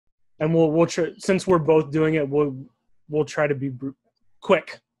and we'll try, since we're both doing it, we'll try to be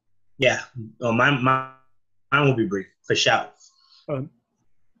quick. Yeah. Oh, mine will be brief for sure.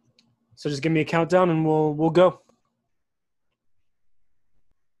 So just give me a countdown and we'll go.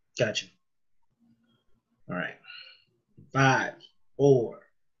 Gotcha. All right. 5, 4.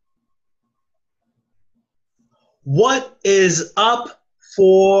 What is up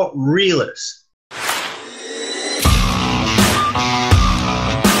for reelers?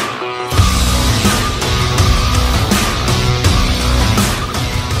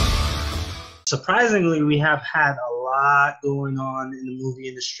 Surprisingly, we have had a lot going on in the movie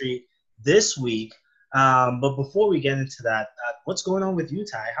industry this week. But before we get into that, what's going on with you,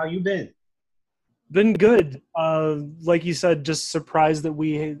 Ty? How you been? Been good. Like you said, just surprised that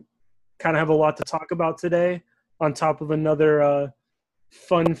we kind of have a lot to talk about today on top of another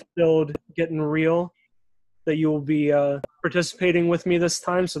fun-filled Getting Real that you will be participating with me this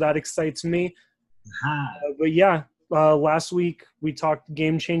time, so that excites me. But yeah, last week we talked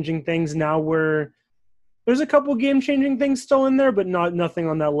game-changing things. Now there's a couple game-changing things still in there, but nothing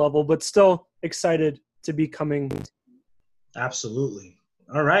on that level, but still excited to be coming. Absolutely.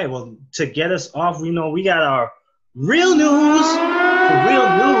 All right. Well, to get us off, we got our real news. For real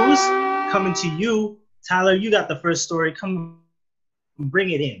news coming to you. Tyler, you got the first story. Come bring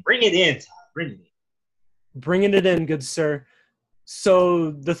it in. Bring it in, Tyler. Bring it in. Bringing it in, good sir.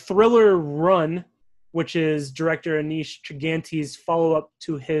 So the thriller Run, which is director Anish Chaganty's follow-up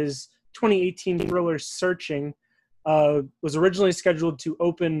to his 2018 thriller Searching, was originally scheduled to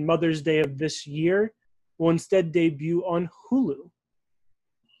open Mother's Day of this year, will instead debut on Hulu.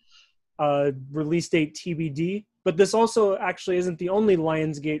 Release date TBD. But this also actually isn't the only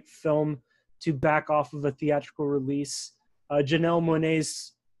Lionsgate film to back off of a theatrical release. Janelle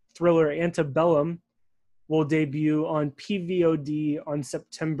Monáe's thriller Antebellum will debut on PVOD on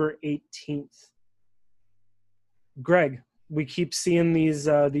September 18th. Greg, we keep seeing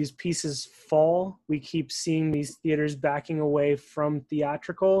these pieces fall. We keep seeing these theaters backing away from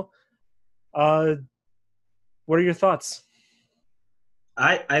theatrical. What are your thoughts?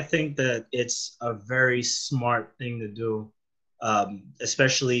 I think that it's a very smart thing to do,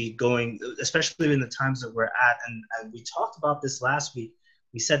 especially in the times that we're at. And we talked about this last week.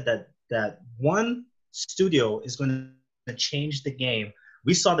 We said that one studio is going to change the game.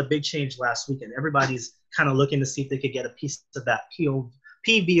 We saw the big change last week, and everybody's kind of looking to see if they could get a piece of that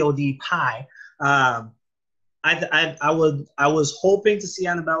PVOD pie. I was hoping to see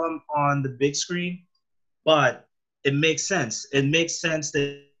Antebellum on the big screen, but it makes sense. It makes sense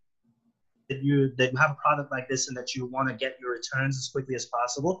that you have a product like this and that you want to get your returns as quickly as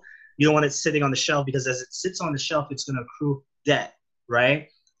possible. You don't want it sitting on the shelf, because as it sits on the shelf, it's going to accrue debt, right?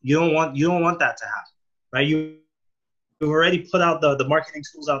 You don't want that to happen, right? You've already put out the marketing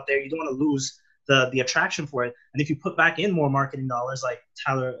tools out there. You don't want to lose the attraction for it. And if you put back in more marketing dollars, like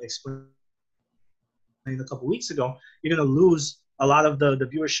Tyler explained a couple weeks ago, you're going to lose a lot of the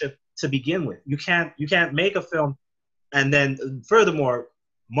viewership to begin with. You can't make a film and then furthermore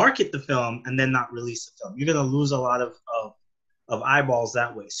market the film and then not release the film. You're going to lose a lot of eyeballs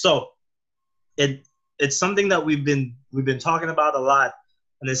that way. So it's something that we've been talking about a lot,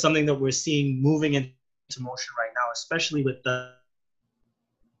 and it's something that we're seeing moving into motion right now, especially with the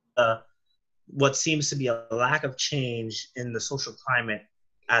what seems to be a lack of change in the social climate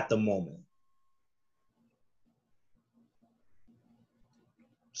at the moment.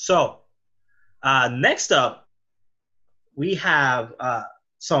 So next up, we have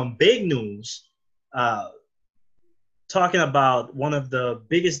some big news talking about one of the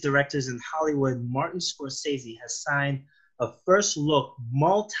biggest directors in Hollywood. Martin Scorsese has signed a first-look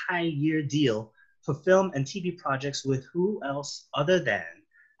multi-year deal for film and TV projects with who else other than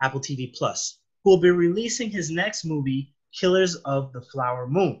Apple TV+, who will be releasing his next movie, Killers of the Flower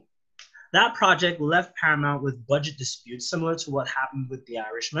Moon. That project left Paramount with budget disputes, similar to what happened with The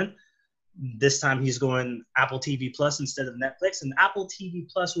Irishman. This time he's going Apple TV Plus instead of Netflix, and Apple TV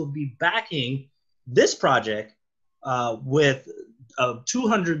Plus will be backing this project with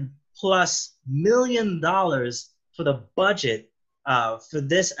 $200+ million for the budget for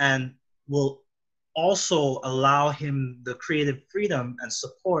this, and will also allow him the creative freedom and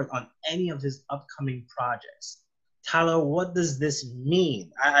support on any of his upcoming projects. Tyler, what does this mean?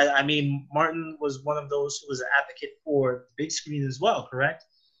 I mean, Martin was one of those who was an advocate for the big screen as well, correct?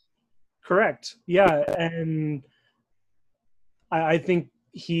 Correct. Yeah, and I think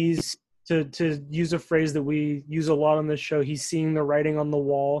he's, to use a phrase that we use a lot on this show, he's seeing the writing on the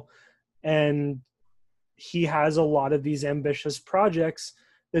wall, and he has a lot of these ambitious projects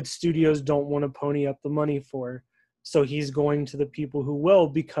that studios don't want to pony up the money for. So he's going to the people who will,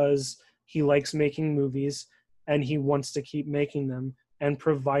 because he likes making movies and he wants to keep making them and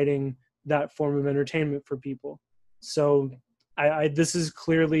providing that form of entertainment for people. So this is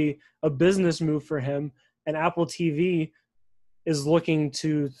clearly a business move for him, and Apple TV is looking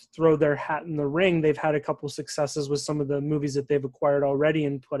to throw their hat in the ring. They've had a couple successes with some of the movies that they've acquired already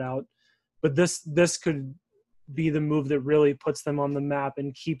and put out, but this could be the move that really puts them on the map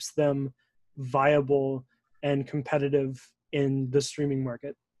and keeps them viable and competitive in the streaming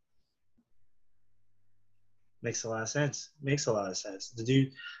market. Makes a lot of sense. Makes a lot of sense.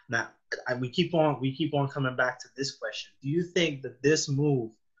 Now we keep on coming back to this question. Do you think that this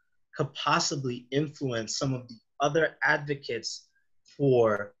move could possibly influence some of the other advocates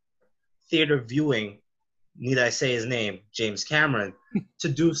for theater viewing, need I say his name, James Cameron, to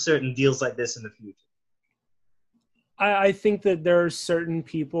do certain deals like this in the future? I think that there are certain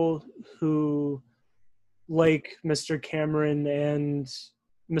people who, like Mr. Cameron and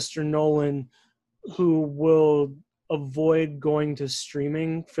Mr. Nolan, who will avoid going to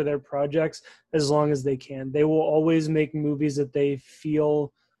streaming for their projects as long as they can. They will always make movies that they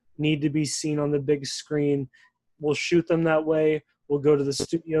feel need to be seen on the big screen. We'll shoot them that way. We'll go to the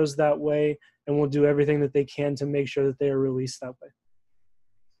studios that way, and we'll do everything that they can to make sure that they are released that way.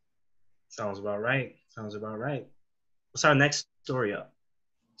 Sounds about right. What's our next story up?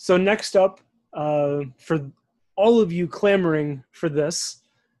 So next up, for all of you clamoring for this,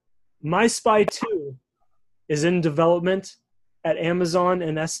 My Spy 2 is in development at Amazon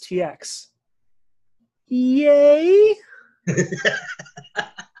and STX. Yay!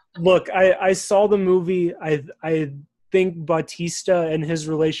 Look, I saw the movie. I think Bautista and his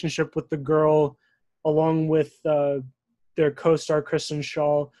relationship with the girl, along with their co-star Kristen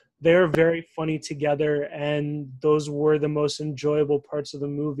Schaal, they're very funny together, and those were the most enjoyable parts of the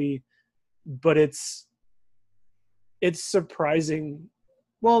movie. But it's surprising.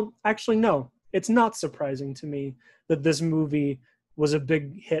 Well, actually, no, it's not surprising to me that this movie was a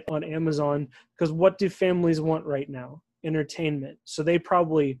big hit on Amazon, because what do families want right now? Entertainment. So they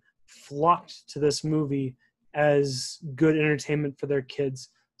probably flocked to this movie as good entertainment for their kids.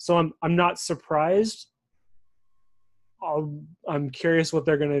 So I'm not surprised. I'm curious what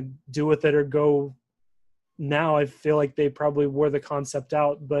they're going to do with it or go now. I feel like they probably wore the concept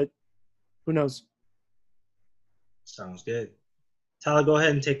out, but who knows? Sounds good. Tyler, go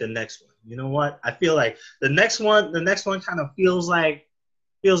ahead and take the next one. You know what? I feel like the next one kind of feels like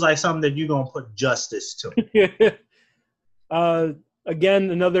something that you're gonna put justice to.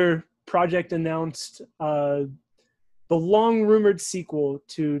 Again, another project announced. The long rumored sequel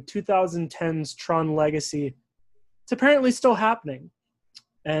to 2010's Tron Legacy. It's apparently still happening,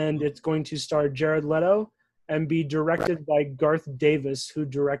 and it's going to star Jared Leto and be directed by Garth Davis, who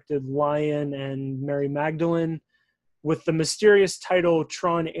directed Lion and Mary Magdalene, with the mysterious title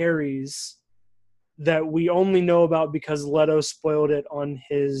Tron Ares that we only know about because Leto spoiled it on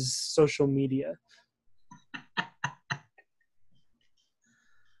his social media.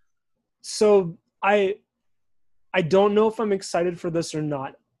 So I don't know if I'm excited for this or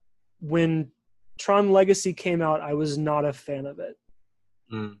not. When Tron Legacy came out, I was not a fan of it.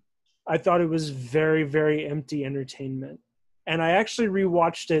 I thought it was very, very empty entertainment. And I actually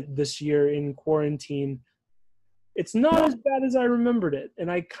rewatched it this year in quarantine. It's not as bad as I remembered it,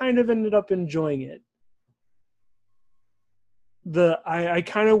 and I kind of ended up enjoying it. I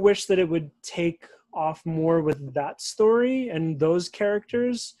kind of wish that it would take off more with that story and those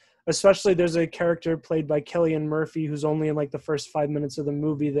characters. Especially, there's a character played by Cillian Murphy who's only in like the first 5 minutes of the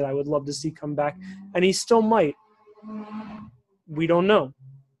movie that I would love to see come back, and he still might. We don't know.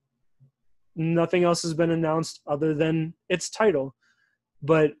 Nothing else has been announced other than its title,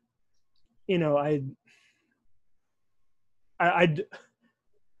 but you know, I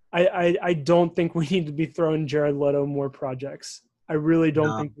don't think we need to be throwing Jared Leto more projects. I really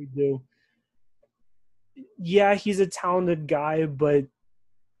don't think we do. Yeah, he's a talented guy, but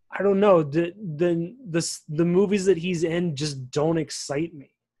I don't know. The movies that he's in just don't excite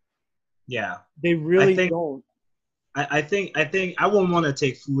me. Yeah, they really don't. I think I wouldn't want to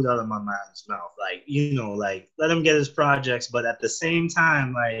take food out of my man's mouth. Like, you know, like let him get his projects, but at the same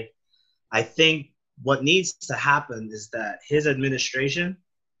time, like I think what needs to happen is that his administration,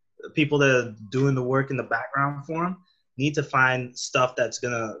 the people that are doing the work in the background for him, need to find stuff that's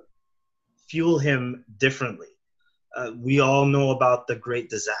going to fuel him differently. We all know about the great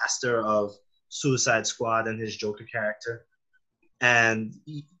disaster of Suicide Squad and his Joker character. And,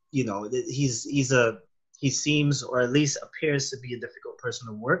 you know, he seems, or at least appears to be, a difficult person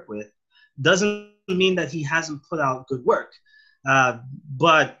to work with. Doesn't mean that he hasn't put out good work.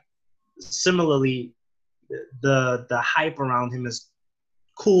 But similarly, the hype around him has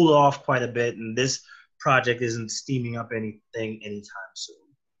cooled off quite a bit, and this project isn't steaming up anything anytime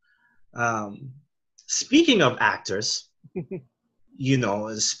soon. Speaking of actors,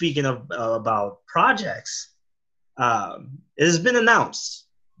 speaking of about projects, it has been announced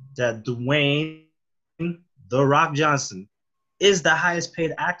that Dwayne "The Rock" Johnson is the highest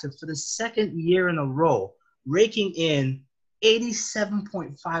paid actor for the second year in a row, raking in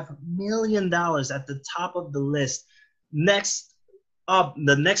 $87.5 million at the top of the list. Next up,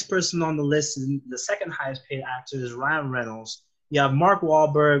 the next person on the list, the second highest paid actor, is Ryan Reynolds. You have Mark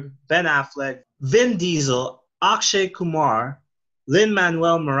Wahlberg, Ben Affleck, Vin Diesel, Akshay Kumar,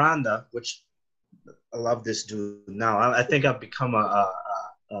 Lin-Manuel Miranda, which I love this dude now. I think I've become a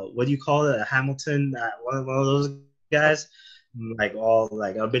what do you call it? A Hamilton, one of those guys.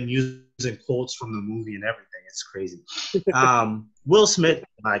 I've been using quotes from the movie and everything. It's crazy. Will Smith,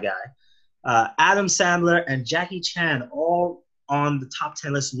 my guy. Adam Sandler and Jackie Chan, all on the top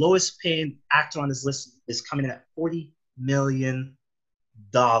 10 list. Lowest paid actor on this list is coming in at $40 million.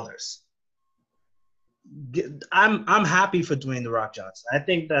 I'm happy for Dwayne "The Rock" Johnson. I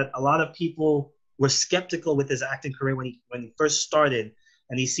think that a lot of people were skeptical with his acting career when he first started,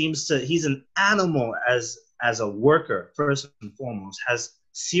 and he's an animal as a worker, first and foremost, has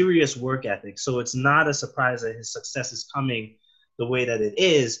serious work ethic. So it's not a surprise that his success is coming the way that it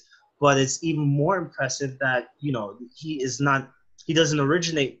is, but it's even more impressive that, he doesn't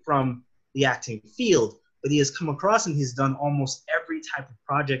originate from the acting field, but he has come across and he's done almost every type of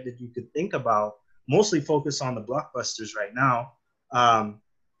project that you could think about, mostly focused on the blockbusters right now.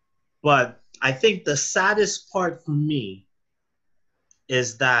 But I think the saddest part for me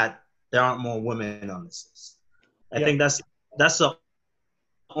is that there aren't more women on this list. I think that's the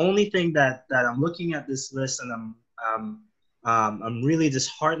only thing that I'm looking at this list and I'm really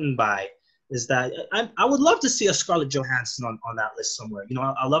disheartened by, is that I would love to see a Scarlett Johansson on that list somewhere.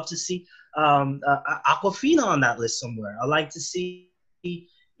 I love to see Awkwafina on that list somewhere. I like to see,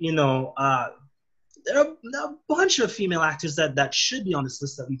 there are a bunch of female actors that should be on this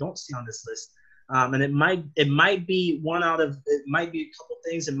list that we don't see on this list. And it might be it might be a couple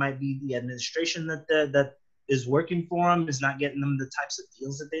things. It might be the administration that is working for them, is not getting them the types of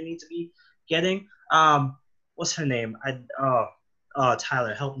deals that they need to be getting. What's her name?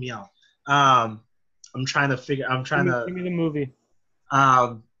 Tyler, help me out. Give me the movie.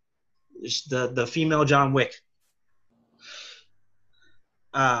 The female John Wick.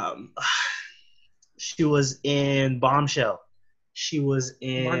 She was in Bombshell. She was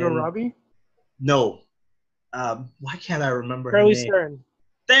in Margot Robbie? No. Why can't I remember Charlize her name? Theron.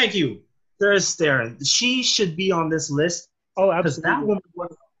 Thank you. Charlize Theron. She should be on this list. Oh, because absolutely. that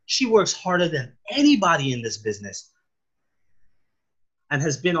woman, she works harder than anybody in this business and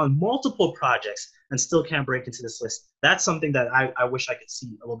has been on multiple projects and still can't break into this list. That's something that I wish I could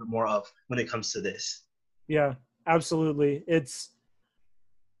see a little bit more of when it comes to this. Yeah, absolutely.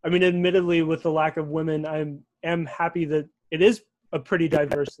 Admittedly, with the lack of women, I am happy that it is a pretty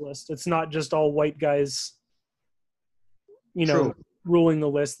diverse list. It's not just all white guys, True. ruling the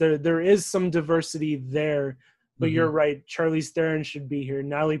list. There is some diversity there, but Mm-hmm. You're right. Charlize Theron should be here.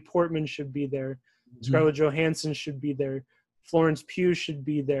 Natalie Portman should be there. Mm-hmm. Scarlett Johansson should be there. Florence Pugh should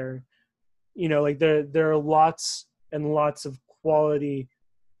be there. There are lots and lots of quality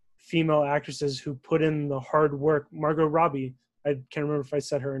female actresses who put in the hard work. Margot Robbie, I can't remember if I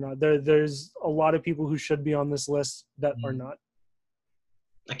said her or not. There's a lot of people who should be on this list that are not.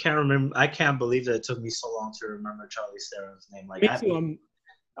 I can't remember. I can't believe that it took me so long to remember Charlize Theron's name. Me too.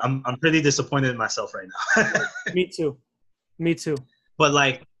 I'm pretty disappointed in myself right now. Me too. But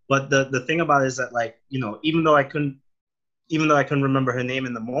the thing about it is that even though I couldn't remember her name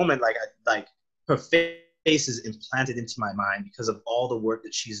in the moment, her face is implanted into my mind because of all the work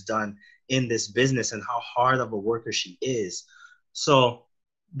that she's done in this business and how hard of a worker she is. So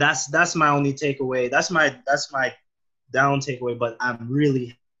that's my only takeaway. That's my down takeaway. But I'm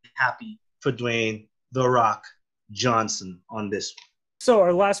really happy for Dwayne "The Rock" Johnson on this one. So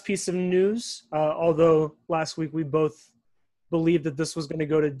our last piece of news, although last week we both believed that this was going to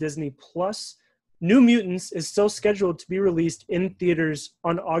go to Disney Plus, New Mutants is still scheduled to be released in theaters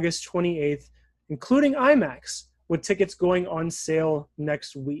on August 28th, including IMAX, with tickets going on sale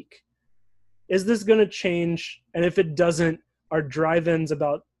next week. Is this going to change? And if it doesn't, are drive-ins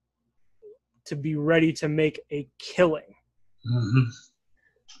about to be ready to make a killing? Mm-hmm.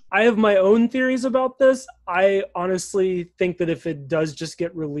 I have my own theories about this. I honestly think that if it does just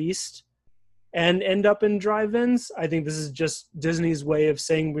get released and end up in drive-ins, I think this is just Disney's way of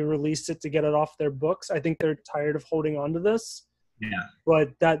saying we released it to get it off their books. I think they're tired of holding on to this. Yeah.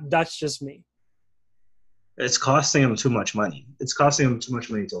 But that's just me. It's costing them too much money. It's costing them too much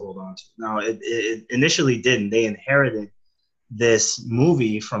money to hold on to. Now, it initially didn't. They inherited this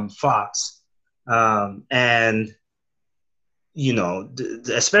movie from Fox, and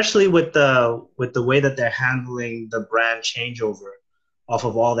especially with the way that they're handling the brand changeover off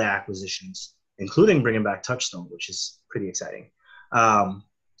of all the acquisitions, including bringing back Touchstone, which is pretty exciting.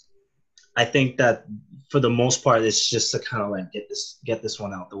 I think that for the most part, it's just to kind of like get this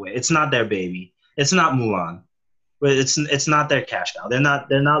one out the way. It's not their baby. It's not Mulan, but it's not their cash cow. They're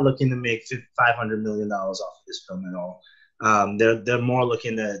not looking to make $500 million off of this film at all. They're more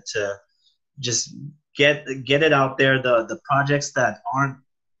looking to just get it out there. The projects that aren't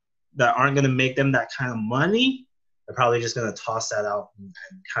going to make them that kind of money, they're probably just going to toss that out and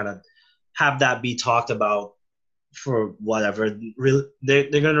kind of have that be talked about for whatever. Really, they're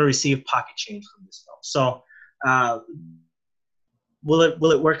going to receive pocket change from this film. So, will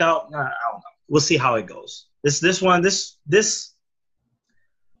it work out? I don't know. We'll see how it goes. The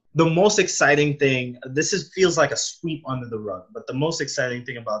most exciting thing. Feels like a sweep under the rug, but the most exciting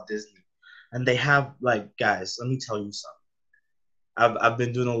thing about Disney, and they have, like, guys, let me tell you something. I've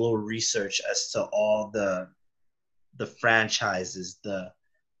been doing a little research as to all the franchises, the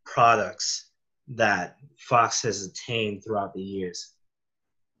products that Fox has attained throughout the years,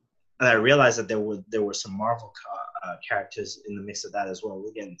 and I realized that there were some Marvel characters in the mix of that as well.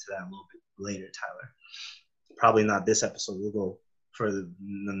 We'll get into that a little bit later, Tyler. Probably not this episode. We'll go for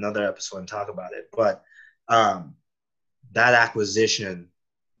another episode and talk about it. But that acquisition,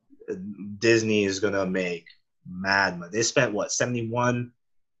 Disney is gonna make mad money. They spent what, $71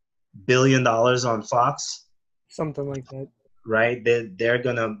 billion on Fox, something like that. Right? They're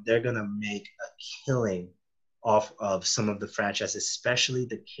gonna make a killing off of some of the franchises, especially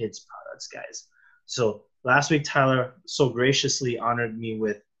the kids products, guys. So last week, Tyler so graciously honored me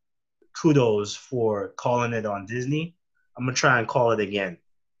with kudos for calling it on Disney. I'm gonna try and call it again.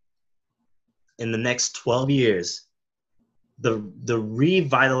 In the next 12 years, the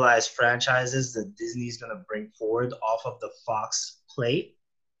revitalized franchises that Disney's gonna bring forward off of the Fox plate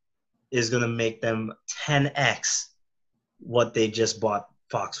is gonna make them 10x what they just bought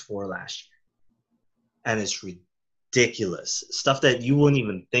Fox for last year. And it's ridiculous. Stuff that you wouldn't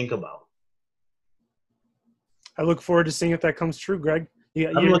even think about. I look forward to seeing if that comes true, Greg.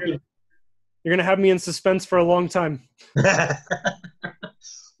 Yeah, you're going to have me in suspense for a long time.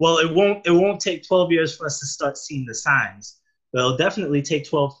 Well, it won't take 12 years for us to start seeing the signs. But it'll definitely take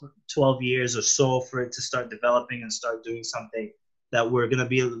 12 years or so for it to start developing and start doing something that we're going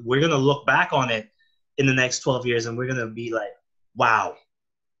to look back on it in the next 12 years, and we're going to be like, wow,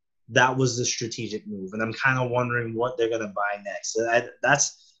 that was the strategic move. And I'm kind of wondering what they're going to buy next.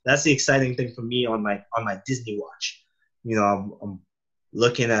 That's the exciting thing for me on my Disney watch. I'm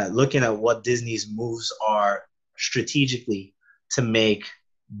looking at what Disney's moves are strategically to make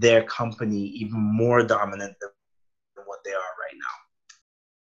their company even more dominant than what they are right now.